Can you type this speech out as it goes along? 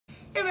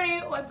Hey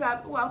everybody, what's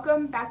up?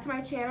 Welcome back to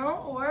my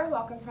channel, or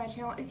welcome to my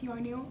channel if you are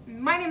new.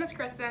 My name is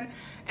Kristen,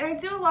 and I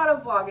do a lot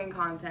of vlogging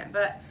content,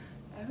 but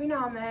every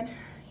now and then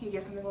you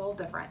get something a little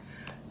different.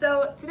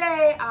 So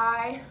today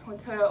I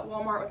went to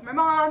Walmart with my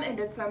mom and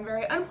did some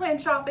very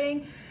unplanned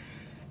shopping,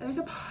 and there's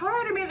a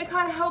part of me that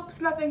kind of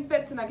hopes nothing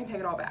fits and I can take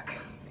it all back,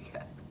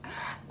 because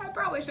I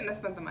probably shouldn't have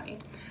spent the money.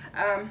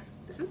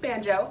 This is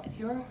Banjo, if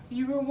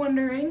you were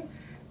wondering.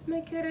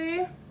 My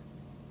kitty.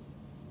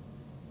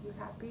 You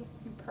happy?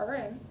 You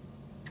purring?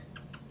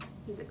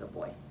 He's a good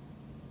boy.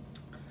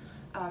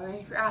 And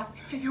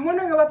if you're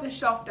wondering about this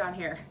shelf down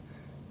here,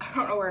 I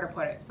don't know where to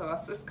put it, so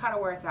that's just kind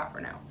of where it's at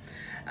for now.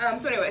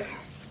 So anyways,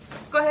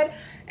 let's go ahead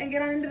and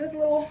get on into this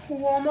little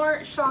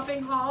Walmart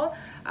shopping haul.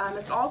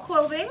 It's all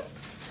clothing,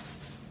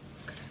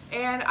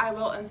 and I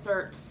will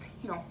insert,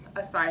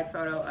 a side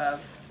photo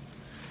of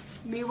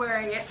me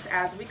wearing it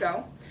as we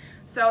go.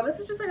 So this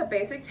is just like a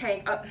basic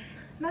tank.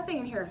 Nothing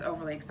in here is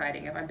overly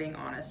exciting, if I'm being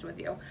honest with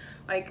you.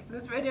 Like,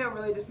 this video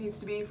really just needs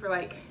to be for,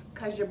 like,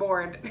 cause you're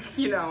bored,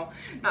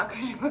 not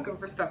cause you're looking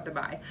for stuff to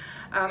buy.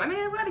 I mean,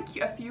 I've got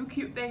a few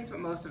cute things, but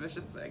most of it's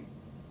just like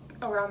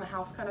around the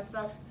house kind of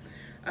stuff.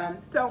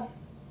 So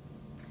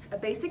a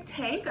basic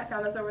tank, I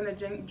found this over in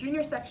the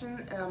junior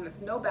section.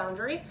 It's no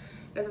boundary.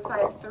 It's a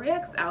size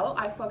 3XL.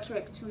 I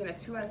fluctuate between a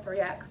 2 and a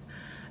 3X.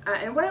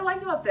 And what I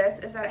liked about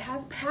this is that it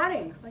has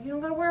padding. Like, you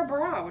don't gotta wear a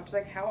bra, which,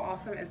 like, how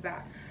awesome is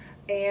that?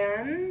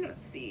 And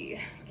let's see,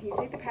 can you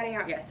take the padding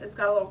out? Yes, it's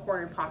got a little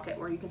corner pocket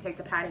where you can take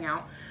the padding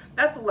out.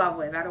 That's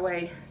lovely. That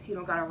way you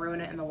don't gotta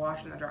ruin it in the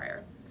wash and the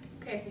dryer.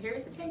 Okay, so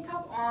here's the tank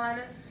top on.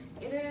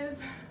 It is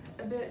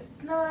a bit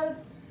snug,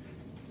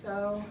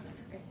 so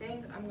I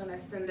think I'm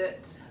gonna send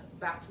it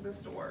back to the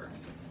store.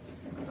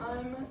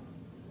 I'm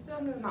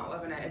just not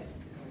loving it. It's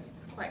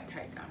quite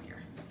tight down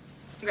here.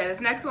 Okay, this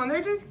next one,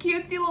 they're just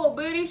cutesy little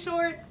booty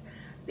shorts.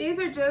 These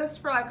are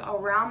just for like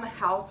around the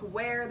house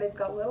wear. They've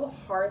got little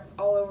hearts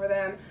all over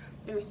them.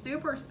 They're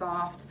super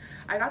soft.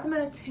 I got them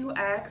in a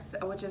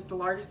 2X, which is the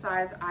largest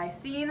size I've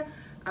seen,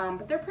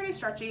 but they're pretty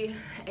stretchy,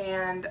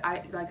 and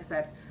like I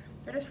said,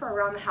 they're just for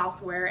around the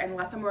house wear.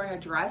 Unless I'm wearing a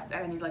dress and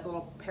I need like a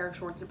little pair of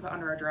shorts to put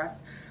under a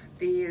dress,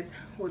 these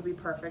would be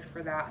perfect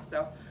for that.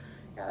 So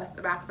yeah, that's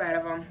the back side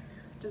of them.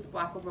 Just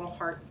black with little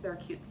hearts. They're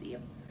cutesy,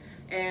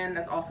 and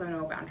that's also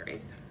no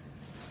boundaries.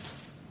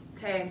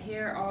 Okay, and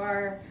here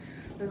are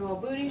those little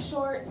booty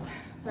shorts.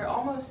 They're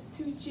almost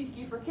too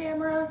cheeky for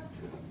camera.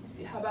 Let's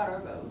see, how bad are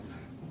those?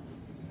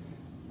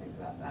 They're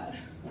that bad.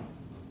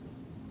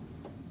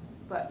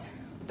 But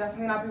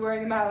definitely not be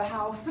wearing them out of the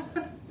house.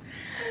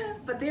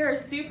 But they are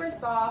super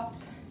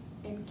soft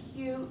and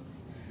cute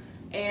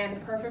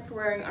and perfect for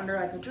wearing under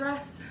like a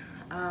dress,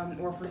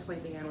 or for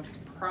sleeping in, which is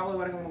probably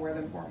what I'm going to wear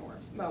them for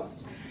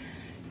most.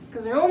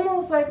 Because they're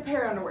almost like a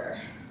pair of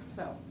underwear.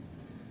 So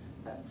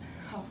that's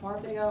how far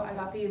they go. I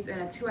got these in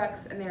a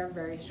 2X and they're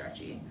very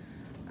stretchy.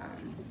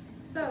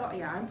 So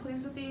yeah, I'm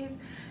pleased with these,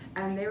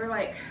 and they were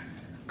like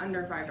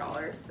under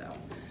 $5, so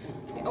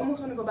I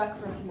almost want to go back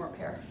for a few more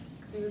pair,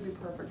 because they would be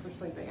perfect for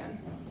sleeping in,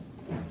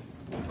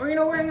 or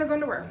wearing as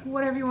underwear,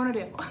 whatever you want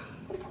to do.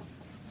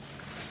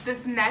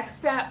 This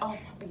next set, oh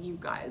you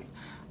guys,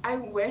 I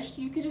wish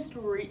you could just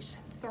reach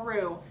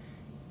through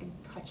and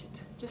touch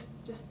it. Just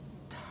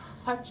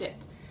touch it.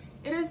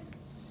 It is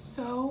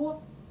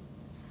so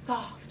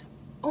soft.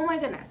 Oh my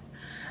goodness.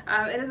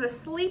 It is a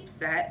sleep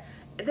set.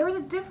 There was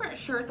a different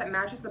shirt that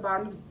matches the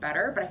bottoms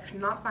better, but I could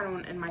not find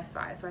one in my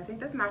size, so I think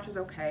this matches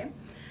okay.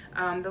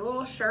 The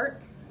little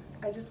shirt,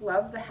 I just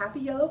love the happy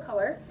yellow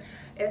color.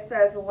 It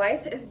says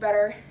life is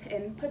better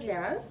in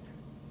pajamas,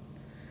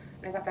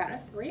 and I got that in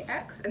a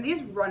 3X, and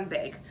these run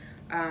big.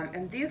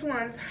 And these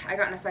ones I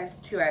got in a size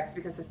 2X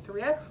because the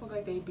 3X look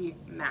like they'd be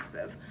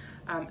massive.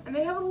 And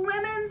they have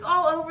lemons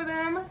all over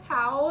them.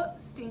 How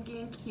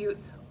stinking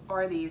cute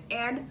are these?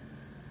 And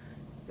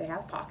they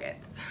have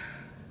pockets.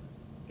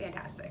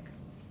 Fantastic.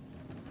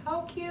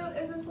 How cute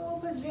is this little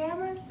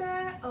pajama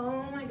set?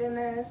 Oh my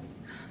goodness.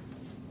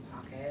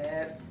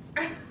 Pockets.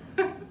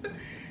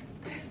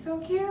 They're so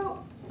cute.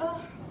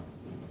 Oh.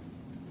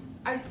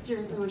 I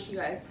seriously wish you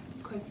guys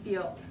could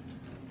feel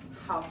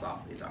how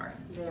soft these are.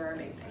 They are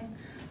amazing.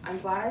 I'm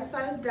glad I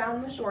sized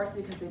down the shorts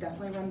because they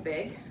definitely run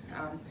big.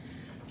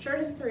 Shirt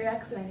is a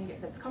 3X and I think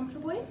it fits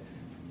comfortably.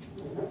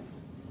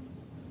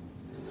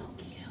 So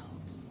cute.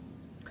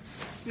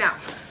 Now,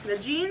 the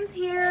jeans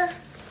here,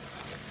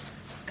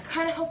 I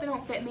kind of hope they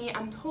don't fit me.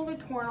 I'm totally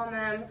torn on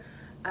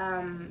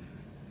them.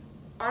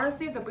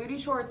 Honestly, if the booty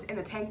shorts and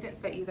the tank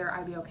didn't fit either,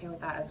 I'd be okay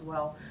with that as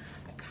well.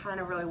 I kind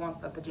of really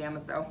want the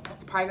pajamas though.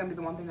 That's probably going to be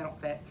the one thing that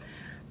don't fit.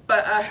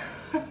 But I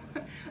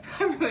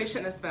really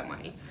shouldn't have spent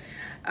money.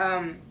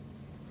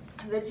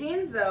 The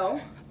jeans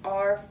though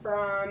are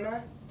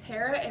from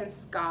Tara and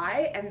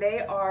Sky, and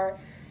they are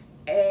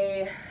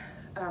a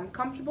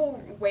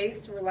comfortable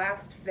waist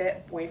relaxed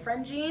fit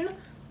boyfriend jean.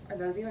 Are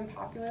those even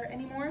popular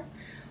anymore?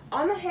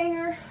 On the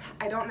hanger,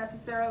 I don't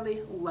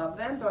necessarily love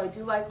them, though I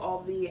do like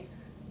all the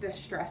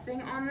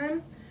distressing on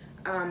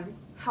them.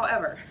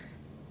 However,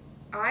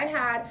 I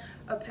had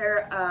a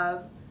pair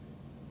of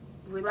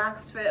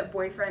relaxed fit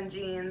boyfriend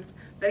jeans.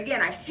 But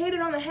again, I hate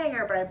it on the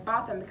hanger, but I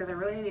bought them because I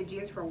really needed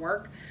jeans for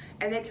work,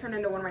 and they turned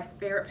into one of my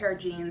favorite pair of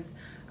jeans.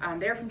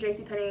 They were from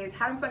JCPenney's,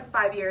 had them for like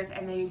 5 years,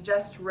 and they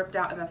just ripped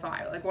out in the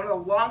thigh. Like one of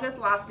the longest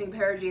lasting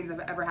pair of jeans I've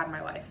ever had in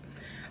my life.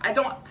 I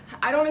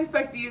don't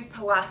expect these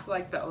to last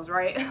like those,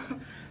 right?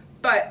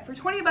 But for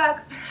 20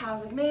 bucks, I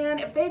was like, man,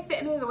 if they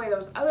fit me the way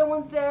those other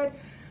ones did,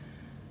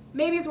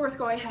 maybe it's worth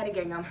going ahead and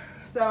getting them.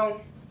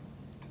 So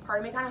part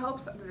of me kind of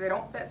hopes that they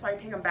don't fit so I can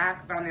take them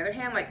back. But on the other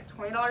hand, like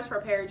 $20 for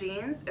a pair of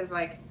jeans is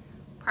like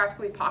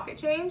practically pocket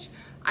change.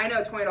 I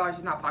know $20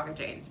 is not pocket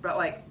change, but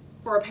like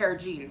for a pair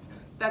of jeans,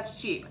 that's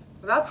cheap.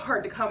 But that's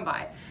hard to come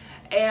by.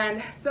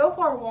 And so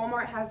far,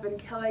 Walmart has been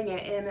killing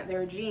it in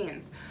their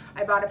jeans.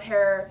 I bought a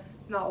pair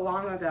not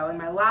long ago in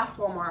my last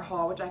Walmart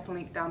haul, which I can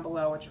link down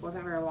below, which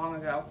wasn't very long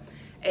ago.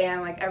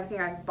 And like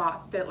everything I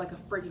bought fit like a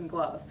freaking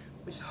glove,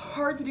 which is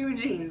hard to do in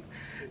jeans.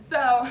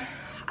 So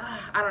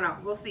I don't know,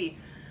 we'll see.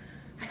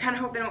 I kind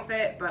of hope they don't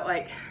fit, but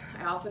like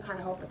I also kind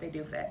of hope that they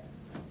do fit.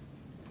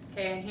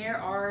 Okay, and here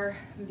are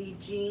the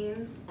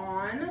jeans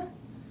on.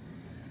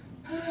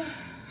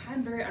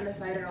 I'm very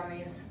undecided on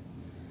these.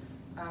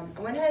 I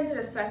went ahead and did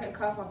a second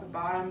cuff off the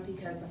bottom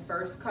because the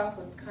first cuff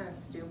was kind of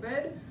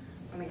stupid.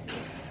 Let me see.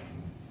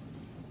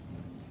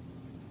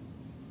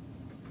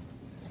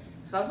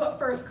 So that's what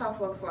first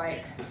cuff looks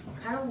like.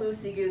 Kind of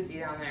loosey-goosey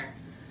down there.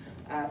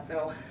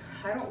 So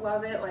I don't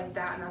love it like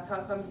that, and that's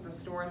how it comes with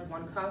the store, is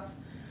one cuff.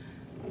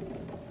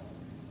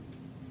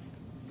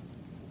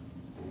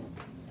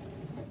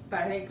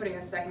 But I think putting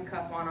a second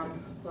cuff on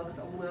them looks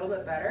a little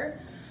bit better.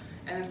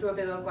 And this is what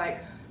they look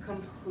like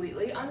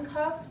completely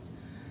uncuffed.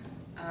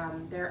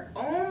 They're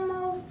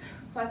almost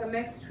like a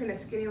mix between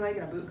a skinny leg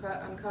and a boot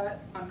cut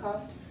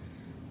uncuffed.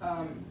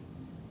 I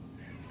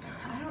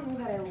don't know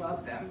that I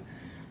love them.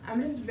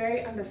 I'm just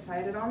very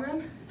undecided on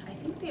them. I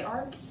think they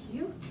are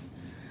cute,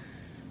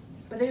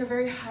 but they are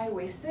very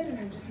high-waisted, and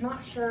I'm just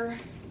not sure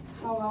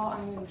how well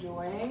I'm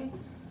enjoying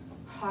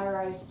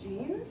high-rise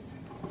jeans.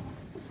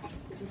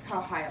 This is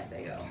how high up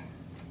they go,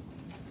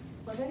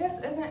 which I guess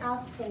isn't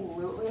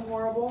absolutely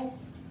horrible,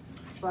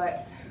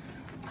 but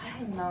I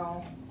don't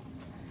know.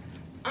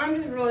 I'm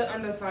just really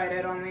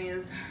undecided on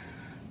these.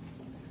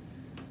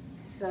 I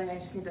feel like I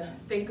just need to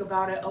think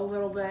about it a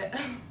little bit.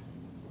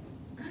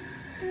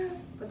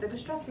 But the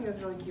distressing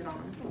is really cute on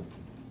them.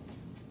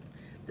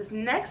 This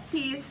next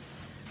piece,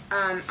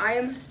 I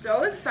am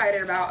so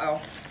excited about.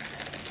 Oh,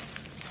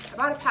 I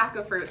bought a pack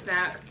of fruit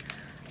snacks.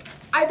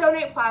 I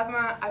donate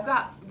plasma. I've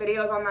got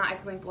videos on that I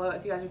can link below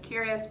if you guys are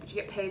curious, but you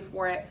get paid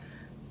for it.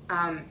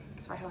 So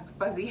I feel like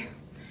fuzzy.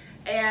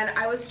 And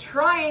I was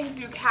trying to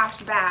do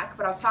cash back,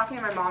 but I was talking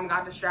to my mom,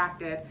 got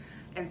distracted,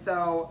 and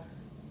so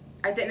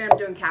I didn't end up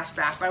doing cash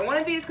back. But I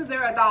wanted these because they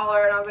were $1, and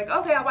I was like,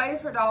 okay, I'll buy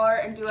these for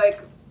 $1 and do like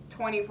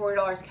 $20,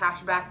 $40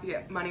 cash back to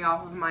get money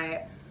off of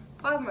my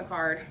plasma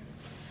card.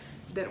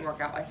 Didn't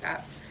work out like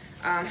that.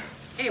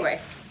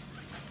 Anyway,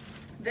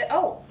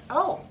 I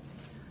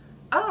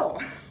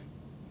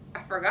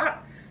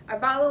forgot. I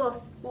bought a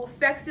little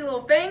sexy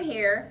little thing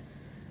here.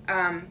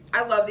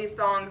 I love these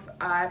thongs.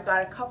 I've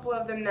got a couple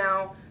of them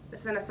now.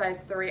 This is in a size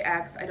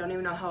 3X. I don't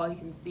even know how well you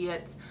can see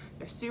it.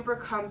 They're super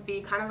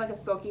comfy, kind of like a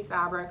silky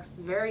fabric,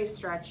 very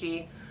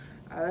stretchy.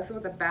 This is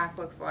what the back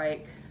looks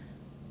like.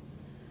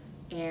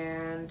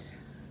 And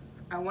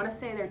I want to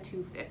say they're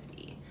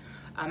 $2.50.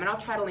 And I'll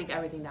try to link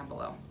everything down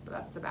below. But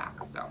that's the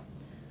back. So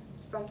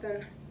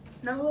something,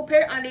 another little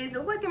pair of undies. It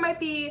looks like it might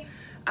be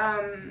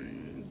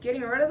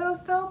getting rid of those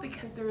though,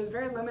 because there is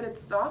very limited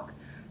stock.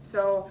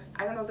 So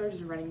I don't know if they're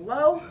just running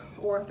low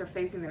or if they're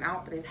phasing them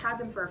out, but they've had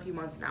them for a few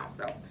months now.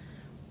 So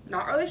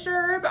not really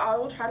sure, but I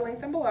will try to link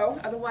them below.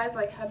 Otherwise,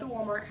 like, head to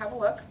Walmart, have a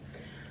look.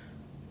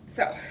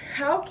 So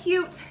how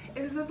cute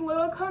is this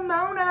little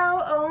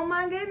kimono? Oh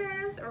my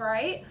goodness,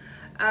 right?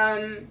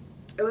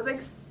 It was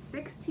like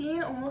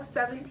 $16, almost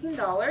 $17.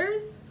 A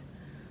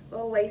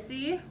little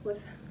lacy with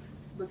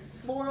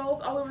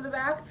florals all over the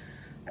back.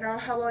 I don't know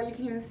how well you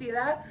can even see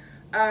that.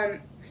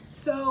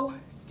 So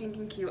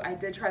stinking cute. I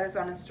did try this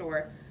on in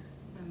store.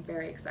 I'm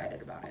very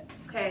excited about it.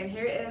 Okay, and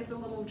here is the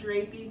little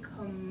drapey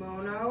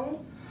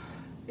kimono.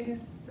 It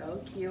is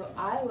so cute.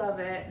 I love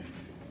it.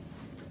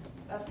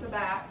 That's the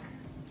back.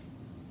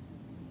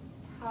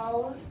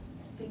 How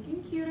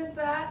stinking cute is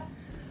that?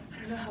 I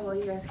don't know how well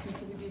you guys can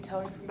see the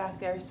detailing from back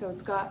there. So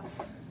it's got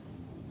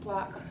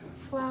black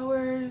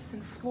flowers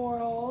and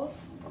florals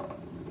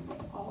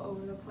all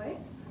over the place.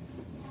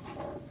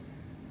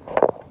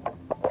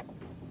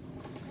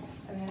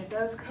 And then it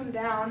does come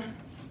down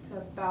to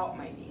about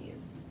my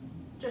knees.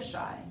 Just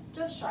shy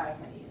of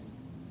my knees.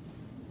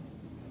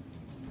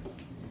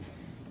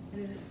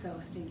 And it is so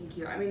stinking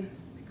cute. I mean,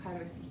 it kind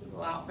of makes a cute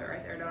little outfit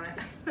right there, don't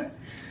it?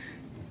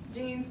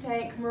 Jeans,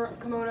 tank,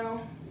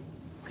 kimono.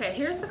 Okay,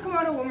 here's the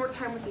kimono one more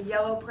time with the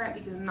yellow print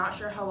because I'm not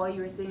sure how well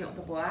you were seeing it with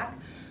the black.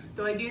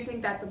 Though I do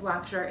think that the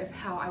black shirt is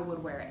how I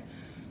would wear it.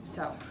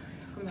 So,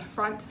 from the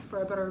front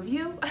for a better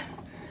view.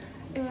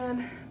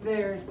 And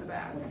there's the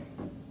back.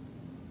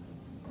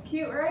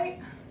 Cute,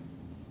 right?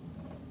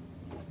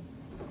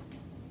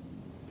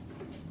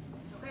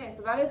 Okay, Okay,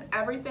 so that is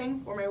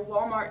everything for my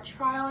Walmart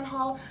try-on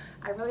haul.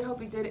 I really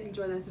hope you did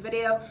enjoy this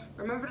video.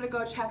 Remember to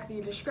go check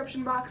the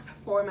description box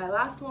for my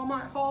last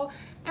Walmart haul,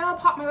 and I'll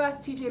pop my last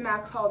TJ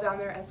Maxx haul down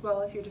there as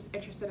well if you're just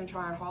interested in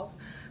try-on hauls.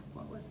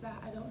 What was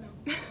that? I don't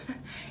know.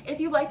 If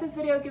you like this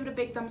video, give it a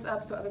big thumbs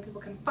up so other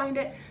people can find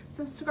it.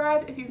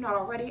 Subscribe if you've not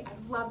already.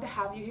 I'd love to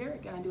have you here.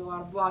 Again, I do a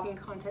lot of vlogging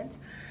content.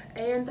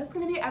 And that's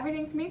going to be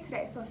everything for me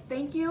today. So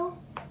thank you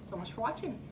so much for watching.